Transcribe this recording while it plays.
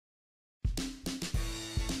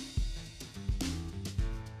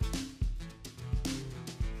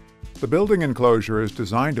The building enclosure is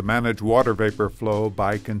designed to manage water vapor flow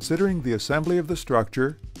by considering the assembly of the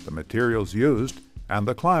structure, the materials used, and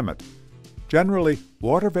the climate. Generally,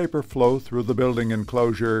 water vapor flow through the building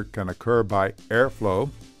enclosure can occur by airflow,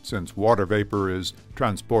 since water vapor is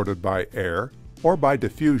transported by air, or by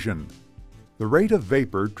diffusion. The rate of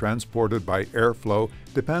vapor transported by airflow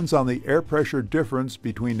depends on the air pressure difference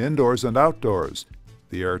between indoors and outdoors,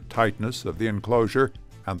 the air tightness of the enclosure,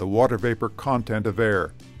 and the water vapor content of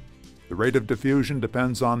air. The rate of diffusion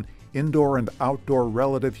depends on indoor and outdoor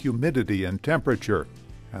relative humidity and temperature,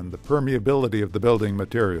 and the permeability of the building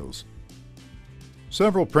materials.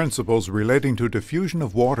 Several principles relating to diffusion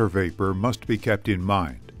of water vapor must be kept in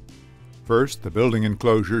mind. First, the building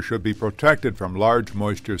enclosure should be protected from large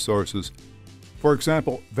moisture sources. For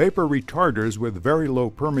example, vapor retarders with very low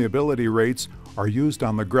permeability rates are used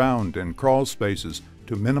on the ground in crawl spaces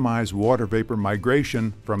to minimize water vapor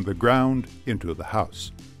migration from the ground into the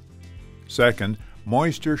house. Second,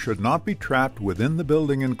 moisture should not be trapped within the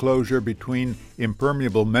building enclosure between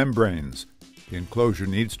impermeable membranes. The enclosure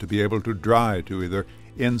needs to be able to dry to either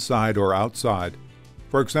inside or outside.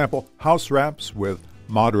 For example, house wraps with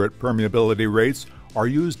moderate permeability rates are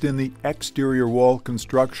used in the exterior wall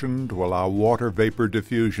construction to allow water vapor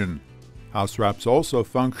diffusion. House wraps also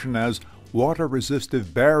function as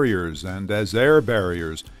water-resistive barriers and as air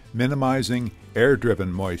barriers, minimizing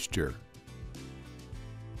air-driven moisture.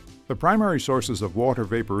 The primary sources of water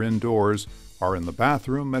vapor indoors are in the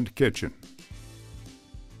bathroom and kitchen.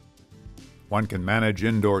 One can manage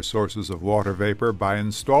indoor sources of water vapor by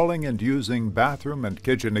installing and using bathroom and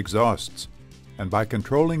kitchen exhausts, and by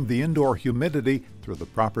controlling the indoor humidity through the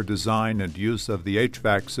proper design and use of the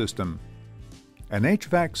HVAC system. An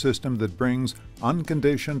HVAC system that brings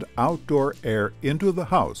unconditioned outdoor air into the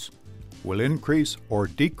house will increase or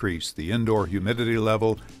decrease the indoor humidity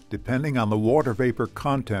level depending on the water vapor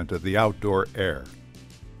content of the outdoor air.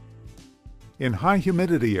 In high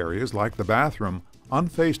humidity areas like the bathroom,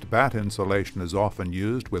 unfaced batt insulation is often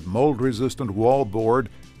used with mold-resistant wall board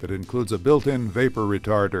that includes a built-in vapor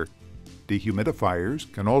retarder.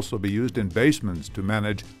 Dehumidifiers can also be used in basements to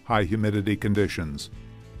manage high humidity conditions.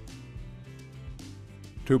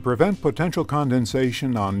 To prevent potential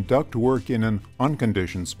condensation on ductwork in an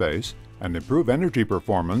unconditioned space and improve energy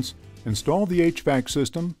performance, install the HVAC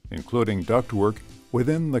system, including ductwork,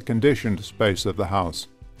 within the conditioned space of the house.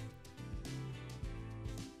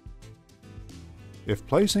 If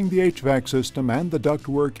placing the HVAC system and the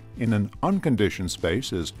ductwork in an unconditioned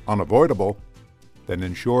space is unavoidable, then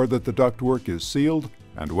ensure that the ductwork is sealed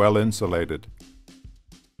and well insulated.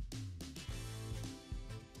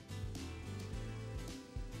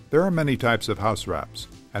 There are many types of house wraps,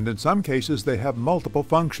 and in some cases they have multiple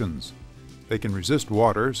functions. They can resist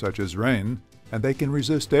water, such as rain, and they can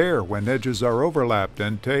resist air when edges are overlapped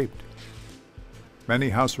and taped. Many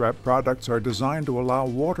house wrap products are designed to allow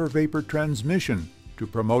water vapor transmission to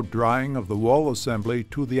promote drying of the wall assembly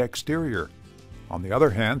to the exterior. On the other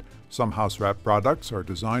hand, some house wrap products are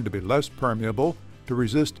designed to be less permeable to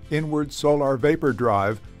resist inward solar vapor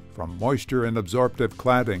drive from moisture and absorptive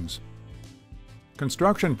claddings.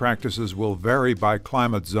 Construction practices will vary by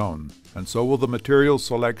climate zone, and so will the material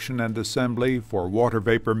selection and assembly for water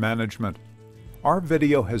vapor management. Our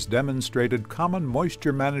video has demonstrated common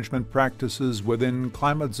moisture management practices within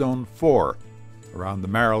Climate Zone 4, around the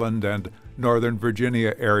Maryland and Northern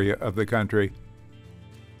Virginia area of the country.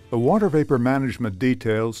 The water vapor management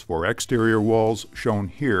details for exterior walls shown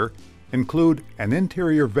here include an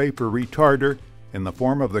interior vapor retarder in the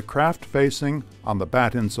form of the craft facing on the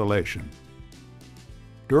batt insulation.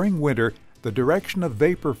 During winter, the direction of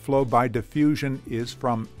vapor flow by diffusion is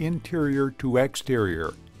from interior to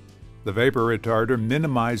exterior. The vapor retarder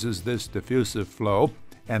minimizes this diffusive flow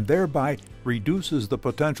and thereby reduces the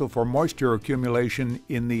potential for moisture accumulation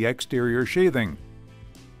in the exterior sheathing.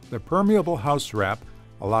 The permeable house wrap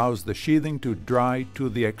allows the sheathing to dry to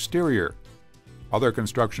the exterior. Other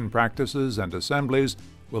construction practices and assemblies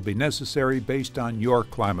will be necessary based on your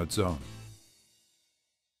climate zone.